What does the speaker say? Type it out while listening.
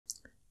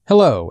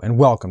Hello, and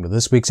welcome to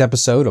this week's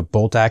episode of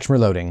Bolt Action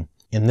Reloading.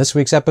 In this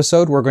week's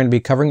episode, we're going to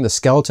be covering the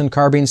Skeleton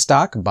Carbine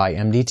Stock by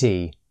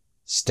MDT.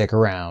 Stick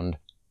around.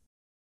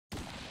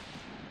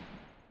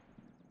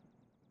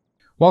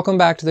 Welcome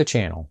back to the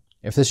channel.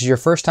 If this is your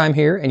first time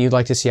here and you'd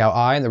like to see how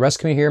I and the rest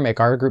of me here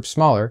make our group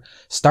smaller,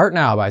 start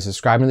now by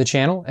subscribing to the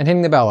channel and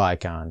hitting the bell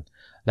icon.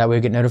 That way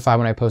you get notified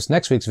when I post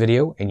next week's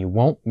video and you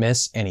won't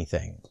miss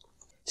anything.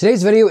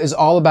 Today's video is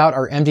all about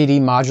our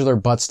MDT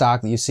modular buttstock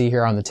that you see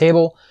here on the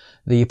table.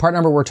 The part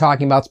number we're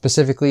talking about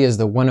specifically is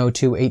the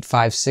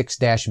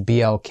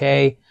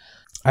 102856-BLK.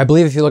 I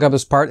believe if you look up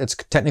this part, it's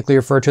technically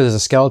referred to as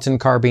a Skeleton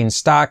Carbine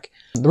Stock.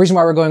 The reason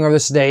why we're going over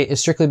this today is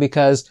strictly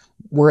because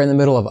we're in the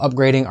middle of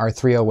upgrading our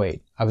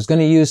 308. I was going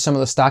to use some of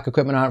the stock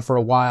equipment on it for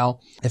a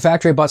while. The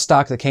factory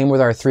buttstock that came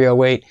with our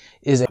 308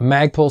 is a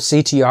Magpul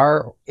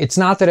CTR. It's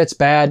not that it's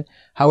bad.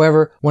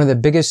 However, one of the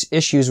biggest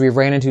issues we've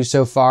ran into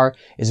so far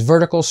is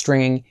vertical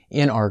stringing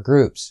in our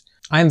groups.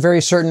 I am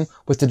very certain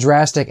with the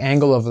drastic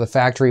angle of the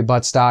factory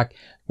buttstock,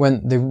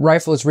 when the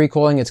rifle is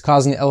recoiling, it's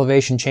causing the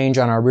elevation change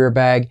on our rear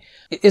bag.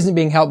 It isn't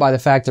being helped by the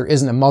fact there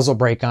isn't a muzzle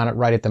brake on it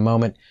right at the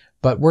moment,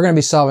 but we're going to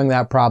be solving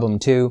that problem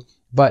too.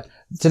 But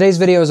today's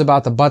video is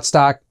about the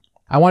buttstock.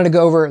 I wanted to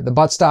go over the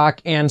buttstock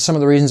and some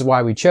of the reasons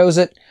why we chose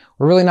it.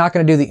 We're really not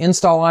going to do the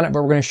install on it,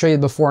 but we're going to show you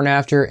the before and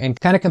after and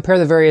kind of compare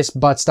the various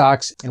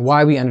buttstocks and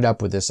why we ended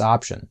up with this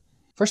option.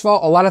 First of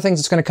all, a lot of things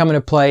that's going to come into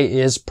play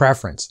is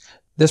preference.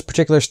 This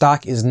particular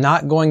stock is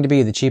not going to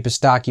be the cheapest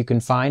stock you can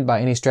find by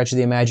any stretch of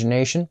the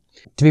imagination.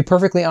 To be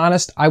perfectly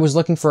honest, I was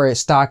looking for a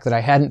stock that I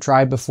hadn't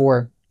tried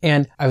before,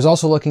 and I was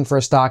also looking for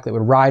a stock that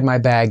would ride my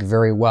bag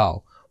very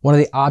well. One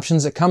of the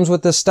options that comes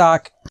with this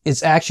stock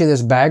is actually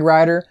this bag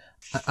rider.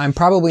 I'm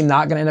probably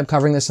not going to end up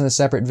covering this in a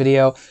separate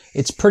video.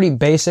 It's pretty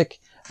basic.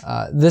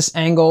 This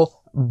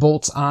angle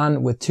bolts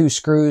on with 2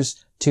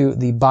 screws to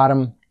the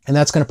bottom, and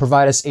that's going to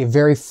provide us a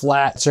very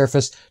flat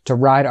surface to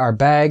ride our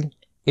bag.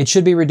 It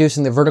should be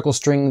reducing the vertical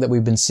string that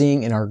we've been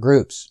seeing in our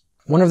groups.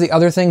 One of the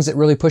other things that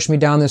really pushed me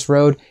down this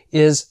road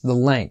is the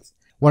length.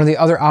 One of the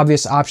other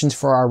obvious options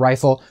for our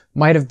rifle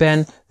might have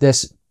been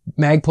this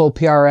Magpul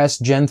PRS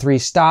Gen 3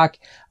 stock.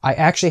 I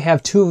actually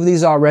have 2 of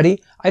these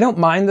already. I don't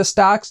mind the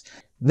stocks.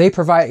 They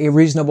provide a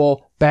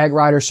reasonable bag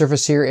rider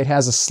surface here. It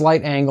has a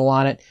slight angle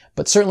on it,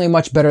 but certainly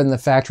much better than the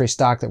factory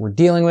stock that we're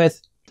dealing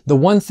with. The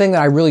one thing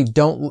that I really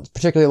don't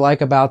particularly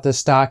like about this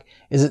stock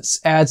is it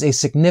adds a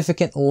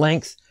significant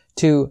length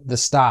to the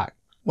stock.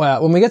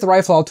 Well, when we get the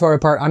rifle all tore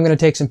apart, I'm going to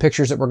take some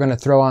pictures that we're going to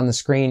throw on the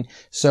screen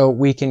so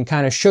we can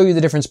kind of show you the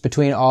difference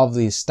between all of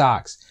these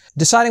stocks.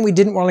 Deciding we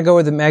didn't want to go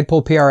with the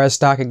Magpul PRS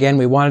stock again,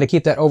 we wanted to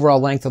keep that overall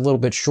length a little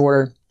bit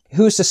shorter.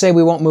 Who's to say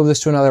we won't move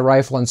this to another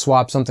rifle and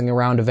swap something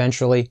around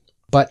eventually?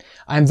 But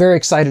I'm very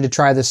excited to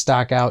try this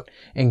stock out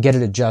and get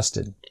it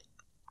adjusted.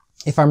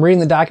 If I'm reading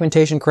the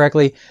documentation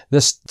correctly,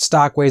 this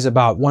stock weighs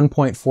about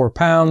 1.4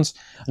 pounds.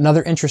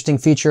 Another interesting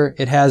feature,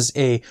 it has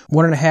a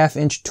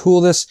 1.5-inch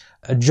toolless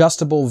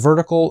adjustable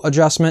vertical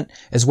adjustment,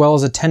 as well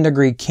as a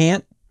 10-degree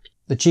cant.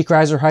 The cheek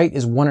riser height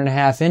is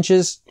 1.5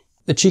 inches.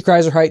 The cheek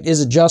riser height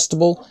is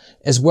adjustable,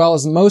 as well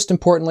as, most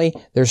importantly,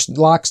 there's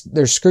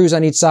screws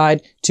on each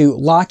side to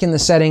lock in the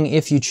setting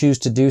if you choose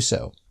to do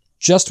so.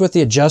 Just with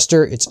the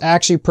adjuster, it's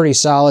actually pretty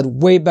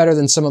solid, way better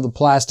than some of the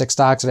plastic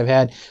stocks that I've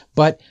had,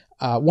 but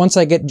once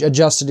I get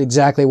adjusted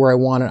exactly where I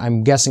want it,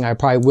 I'm guessing I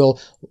probably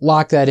will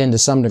lock that in to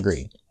some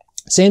degree.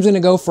 Same's going to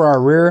go for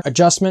our rear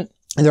adjustment.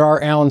 And there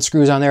are Allen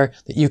screws on there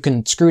that you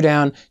can screw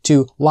down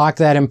to lock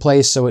that in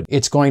place so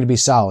it's going to be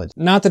solid.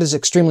 Not that it's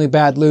extremely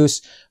bad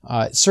loose.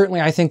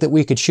 Certainly I think that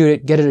we could shoot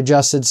it, get it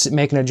adjusted,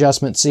 make an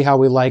adjustment, see how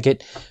we like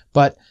it.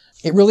 But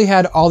it really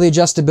had all the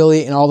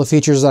adjustability and all the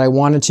features that I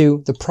wanted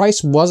to. The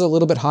price was a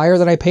little bit higher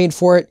than I paid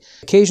for it.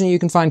 Occasionally you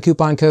can find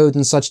coupon codes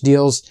and such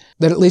deals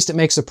that at least it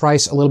makes the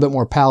price a little bit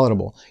more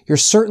palatable. You're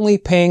certainly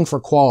paying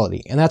for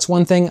quality, and that's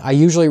one thing I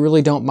usually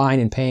really don't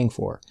mind in paying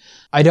for.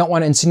 I don't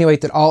want to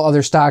insinuate that all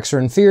other stocks are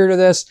inferior to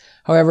this.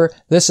 However,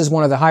 this is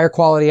one of the higher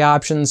quality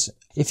options.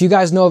 If you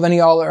guys know of any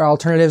other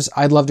alternatives,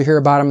 I'd love to hear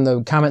about them in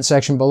the comment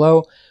section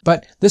below.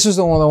 But this was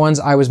one of the ones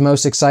I was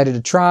most excited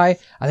to try.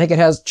 I think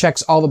it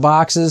checks all the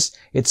boxes.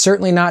 It's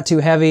certainly not too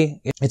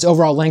heavy. Its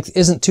overall length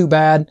isn't too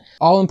bad.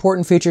 All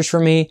important features for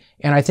me,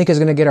 and I think is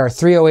going to get our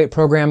 308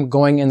 program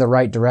going in the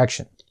right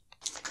direction.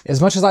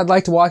 As much as I'd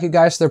like to walk you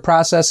guys through the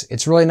process,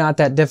 it's really not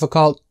that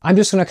difficult. I'm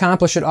just going to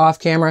accomplish it off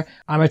camera.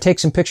 I'm going to take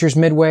some pictures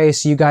midway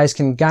so you guys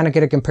can kind of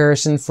get a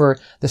comparison for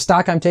the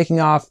stock I'm taking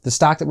off, the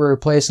stock that we're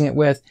replacing it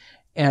with,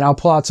 and I'll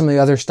pull out some of the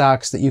other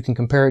stocks that you can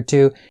compare it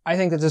to. I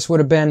think that this would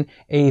have been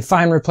a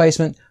fine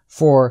replacement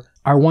for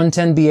our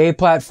 110BA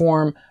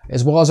platform,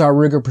 as well as our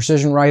Ruger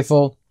Precision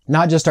Rifle,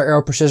 not just our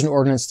Aero Precision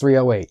Ordnance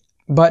 308.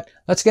 But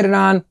let's get it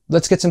on,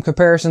 let's get some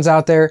comparisons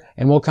out there,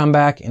 and we'll come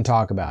back and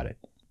talk about it.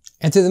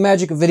 And through the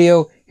magic of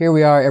video, here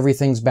we are,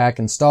 everything's back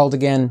installed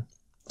again.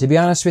 To be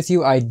honest with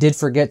you, I did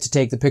forget to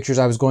take the pictures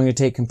I was going to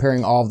take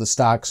comparing all of the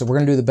stocks, so we're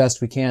going to do the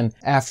best we can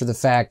after the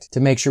fact to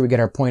make sure we get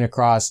our point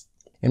across.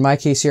 In my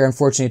case here,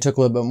 unfortunately, it took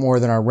a little bit more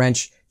than our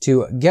wrench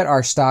to get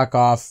our stock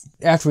off.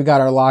 After we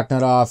got our lock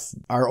nut off,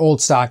 our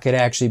old stock had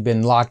actually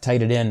been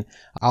Loctited in.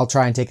 I'll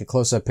try and take a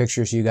close-up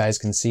picture so you guys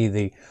can see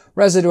the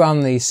residue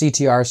on the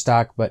CTR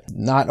stock, but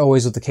not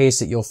always with the case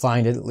that you'll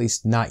find it, at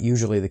least not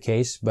usually the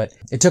case. But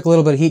it took a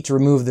little bit of heat to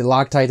remove the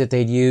Loctite that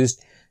they'd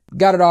used.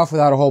 Got it off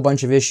without a whole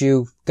bunch of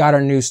issue, got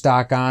our new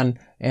stock on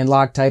and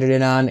Loctited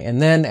it on,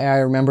 and then I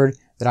remembered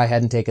that I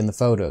hadn't taken the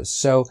photos.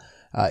 So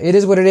it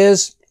is what it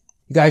is.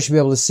 You guys should be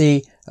able to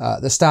see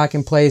the stock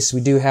in place.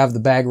 We do have the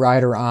bag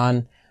rider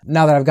on.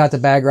 Now that I've got the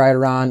bag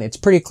rider on, it's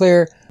pretty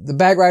clear. The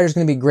bag rider is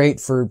going to be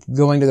great for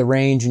going to the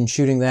range and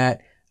shooting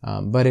that.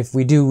 But if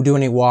we do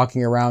any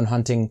walking around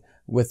hunting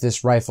with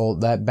this rifle,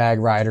 that bag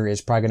rider is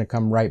probably going to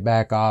come right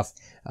back off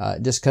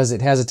just because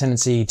it has a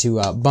tendency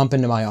to bump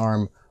into my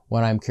arm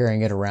when I'm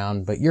carrying it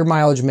around. But your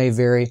mileage may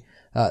vary.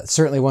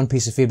 Certainly one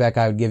piece of feedback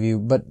I would give you.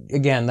 But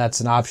again,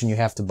 that's an option you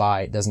have to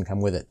buy. It doesn't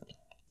come with it.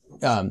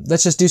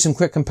 Let's just do some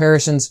quick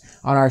comparisons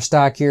on our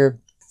stock here.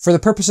 For the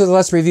purpose of the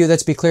Let's Review,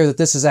 let's be clear that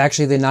this is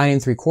actually the 9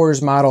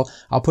 3/4 model.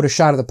 I'll put a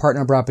shot of the part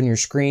number up on your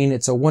screen.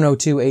 It's a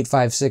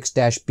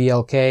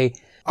 102856-BLK.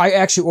 I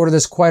actually ordered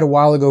this quite a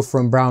while ago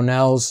from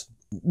Brownells.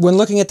 When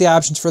looking at the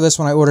options for this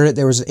when I ordered it,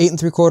 there was an 8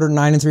 3/4,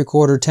 9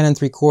 3/4, 10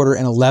 3/4,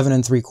 and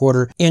 11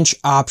 3/4 inch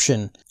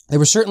option. There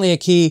was certainly a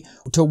key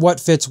to what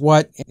fits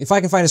what. If I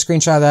can find a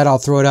screenshot of that, I'll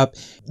throw it up.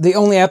 The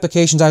only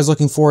applications I was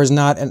looking for is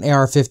not an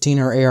AR-15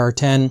 or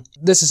AR-10.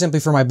 This is simply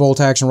for my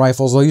bolt action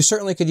rifles, though you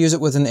certainly could use it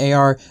with an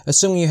AR,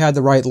 assuming you had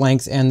the right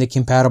length and the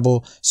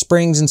compatible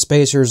springs and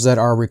spacers that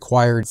are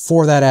required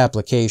for that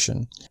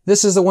application.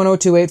 This is the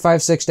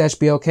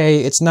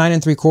 102856-BLK. It's 9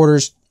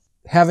 3/4.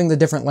 Having the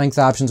different length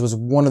options was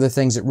one of the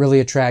things that really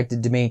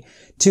attracted to me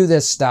to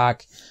this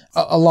stock,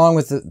 along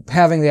with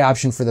having the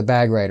option for the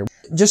bag rider.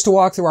 Just to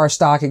walk through our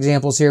stock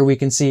examples here, we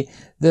can see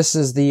this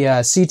is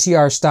the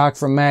CTR stock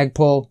from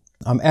Magpul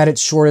at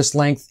its shortest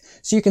length.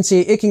 So you can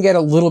see it can get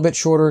a little bit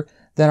shorter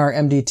than our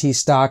MDT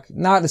stock,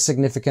 not a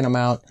significant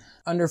amount.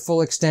 Under full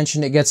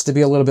extension, it gets to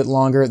be a little bit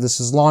longer. This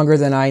is longer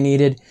than I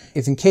needed.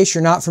 If in case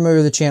you're not familiar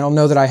with the channel,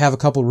 know that I have a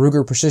couple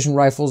Ruger precision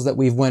rifles that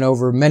we've went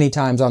over many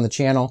times on the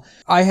channel.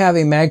 I have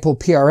a Magpul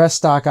PRS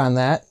stock on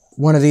that,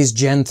 one of these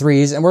Gen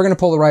 3s, and we're going to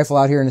pull the rifle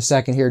out here in a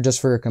second here just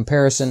for a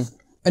comparison.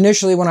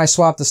 Initially, when I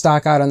swapped the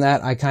stock out on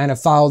that, I kind of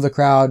followed the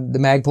crowd, the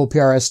Magpul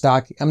PRS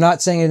stock. I'm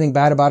not saying anything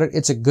bad about it.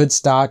 It's a good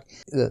stock.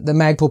 The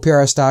Magpul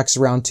PRS stock's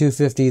around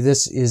 $250.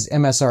 This is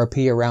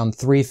MSRP around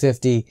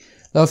 $350.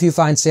 Though if you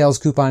find sales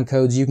coupon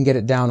codes, you can get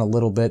it down a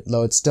little bit,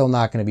 though it's still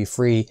not going to be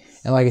free.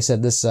 And like I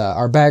said, this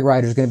our bag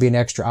rider is going to be an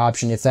extra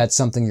option if that's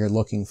something you're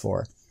looking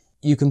for.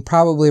 You can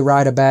probably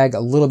ride a bag a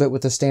little bit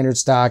with the standard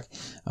stock.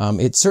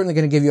 It's certainly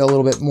going to give you a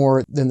little bit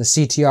more than the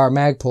CTR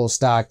Magpul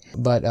stock,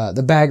 but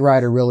the bag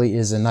rider really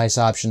is a nice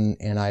option,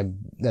 and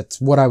that's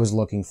what I was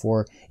looking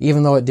for,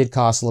 even though it did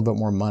cost a little bit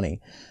more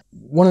money.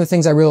 One of the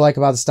things I really like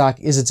about the stock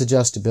is its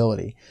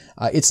adjustability.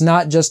 It's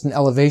not just an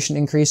elevation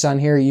increase on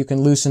here. You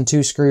can loosen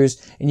 2 screws,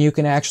 and you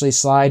can actually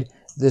slide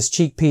this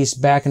cheek piece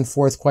back and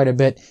forth quite a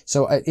bit.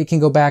 So it can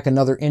go back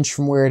another inch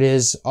from where it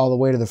is all the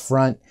way to the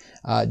front.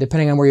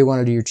 Depending on where you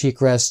want to do your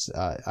cheek rest,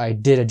 I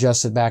did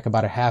adjust it back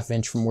about a ½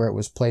 inch from where it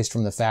was placed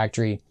from the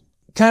factory.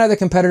 Kind of the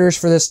competitors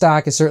for this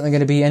stock is certainly going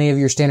to be any of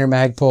your standard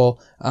Magpul.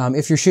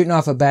 If you're shooting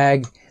off a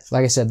bag,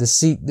 like I said, the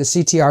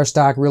CTR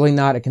stock, really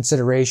not a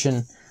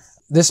consideration.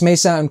 This may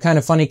sound kind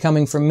of funny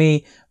coming from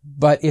me,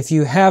 but if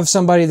you have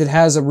somebody that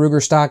has a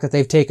Ruger stock that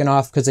they've taken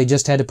off because they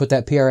just had to put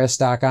that PRS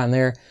stock on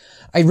there,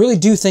 I really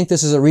do think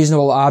this is a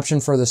reasonable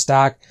option for the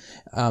stock.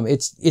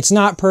 It's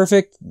not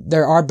perfect.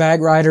 There are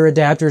bag rider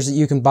adapters that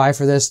you can buy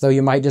for this, though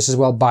you might just as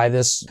well buy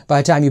this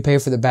by the time you pay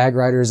for the bag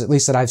riders, at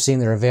least that I've seen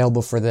that are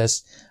available for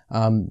this.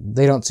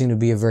 They don't seem to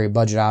be a very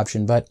budget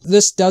option, but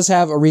this does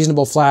have a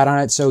reasonable flat on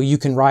it, so you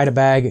can ride a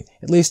bag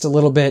at least a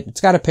little bit. It's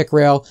got a pick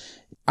rail.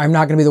 I'm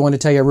not going to be the one to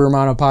tell you a rear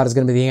monopod is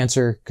going to be the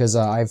answer, because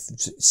I've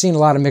seen a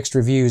lot of mixed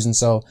reviews, and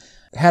so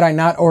had I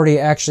not already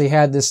actually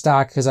had this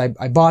stock, because I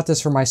bought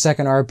this for my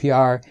second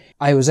RPR,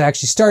 I was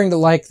actually starting to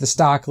like the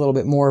stock a little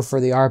bit more for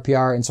the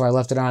RPR, and so I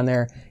left it on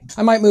there.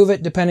 I might move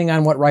it depending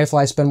on what rifle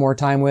I spend more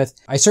time with.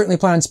 I certainly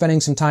plan on spending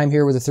some time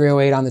here with the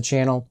 308 on the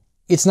channel.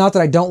 It's not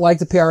that I don't like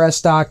the PRS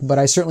stock, but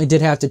I certainly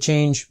did have to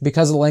change,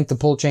 because of the length of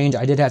pull change,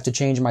 I did have to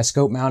change my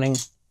scope mounting.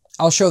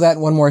 I'll show that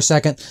in one more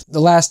second.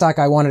 The last stock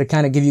I wanted to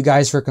kind of give you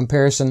guys for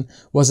comparison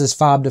was this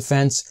FOB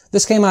Defense.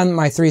 This came on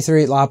my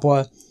 338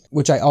 Lapua,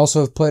 which I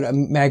also have put a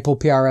Magpul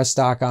PRS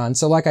stock on.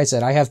 So like I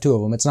said, I have 2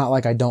 of them. It's not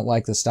like I don't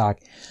like the stock.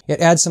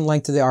 It adds some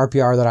length to the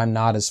RPR that I'm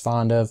not as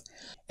fond of.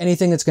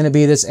 Anything that's going to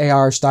be this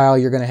AR style,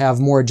 you're going to have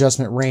more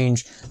adjustment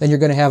range than you're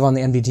going to have on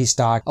the MDT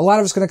stock. A lot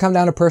of it's going to come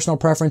down to personal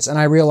preference, and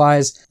I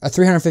realize a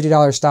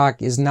 $350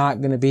 stock is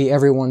not going to be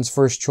everyone's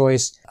first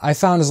choice. I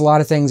found there's a lot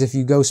of things, if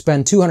you go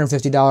spend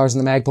 $250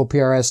 in the Magpul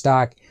PRS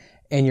stock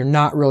and you're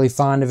not really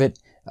fond of it,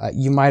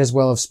 you might as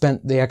well have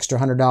spent the extra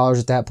 $100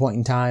 at that point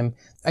in time.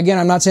 Again,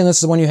 I'm not saying this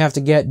is the one you have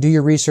to get. Do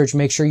your research,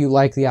 make sure you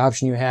like the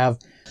option you have.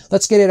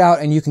 Let's get it out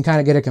and you can kind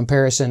of get a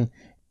comparison.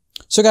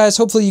 So guys,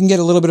 hopefully you can get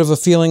a little bit of a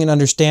feeling and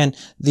understand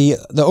the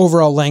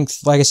overall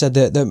length. Like I said,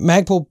 the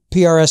Magpul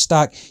PRS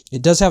stock,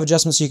 it does have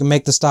adjustments so you can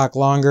make the stock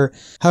longer.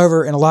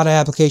 However, in a lot of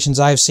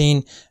applications I've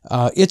seen,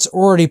 it's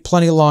already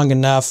plenty long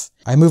enough.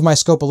 I moved my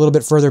scope a little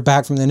bit further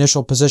back from the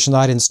initial position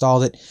that I'd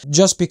installed it,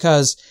 just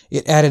because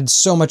it added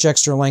so much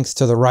extra length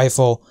to the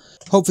rifle.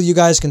 Hopefully you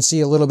guys can see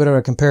a little bit of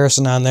a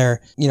comparison on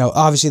there. You know,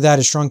 obviously that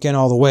is shrunk in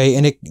all the way,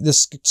 and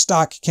this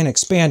stock can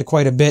expand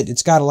quite a bit.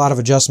 It's got a lot of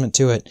adjustment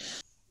to it.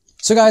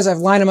 So guys, I've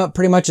lined them up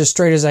pretty much as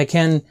straight as I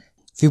can.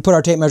 If you put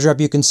our tape measure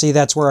up, you can see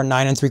that's where our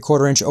 9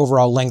 3/4 inch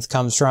overall length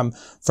comes from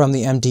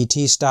the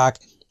MDT stock.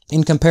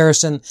 In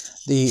comparison,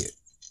 the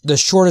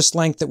shortest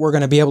length that we're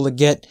going to be able to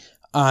get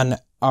on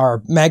our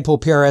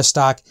Magpul PRS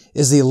stock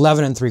is the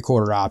 11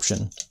 3/4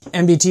 option.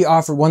 MDT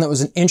offered one that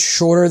was an inch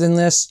shorter than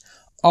this,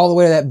 all the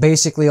way to that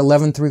basically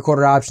 11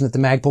 3/4 option that the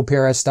Magpul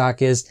PRS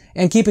stock is.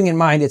 And keeping in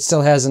mind, it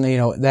still has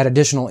that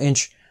additional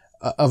inch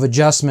of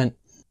adjustment.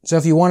 So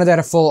if you wanted that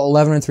a full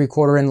 11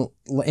 3/4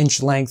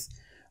 inch length,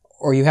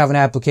 or you have an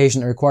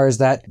application that requires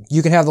that,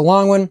 you can have the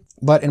long one.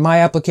 But in my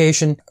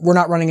application, we're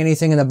not running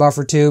anything in the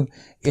buffer tube.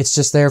 It's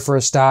just there for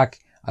a stock.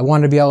 I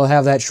wanted to be able to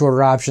have that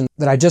shorter option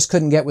that I just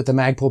couldn't get with the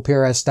Magpul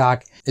PRS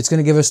stock. It's going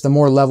to give us the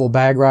more level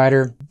bag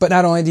rider. But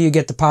not only do you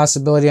get the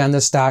possibility on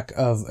this stock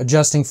of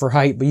adjusting for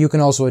height, but you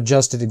can also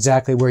adjust it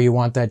exactly where you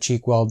want that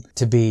cheek weld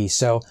to be.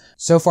 So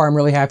far I'm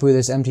really happy with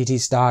this MDT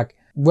stock.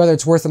 Whether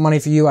it's worth the money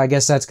for you, I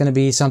guess that's going to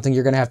be something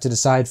you're going to have to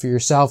decide for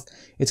yourself.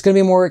 It's going to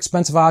be a more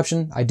expensive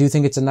option. I do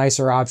think it's a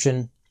nicer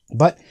option.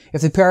 But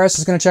if the PRS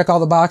is going to check all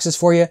the boxes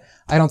for you,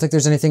 I don't think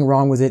there's anything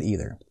wrong with it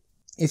either.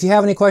 If you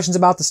have any questions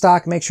about the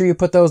stock, make sure you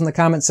put those in the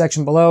comment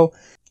section below.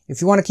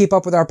 If you want to keep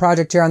up with our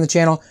project here on the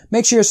channel,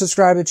 make sure you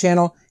subscribe to the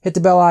channel, hit the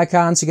bell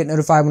icon so you get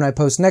notified when I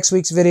post next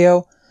week's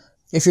video.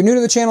 If you're new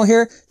to the channel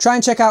here, try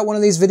and check out one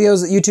of these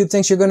videos that YouTube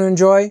thinks you're going to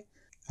enjoy.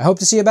 I hope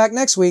to see you back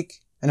next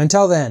week, and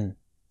until then,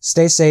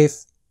 stay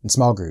safe in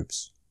small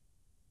groups.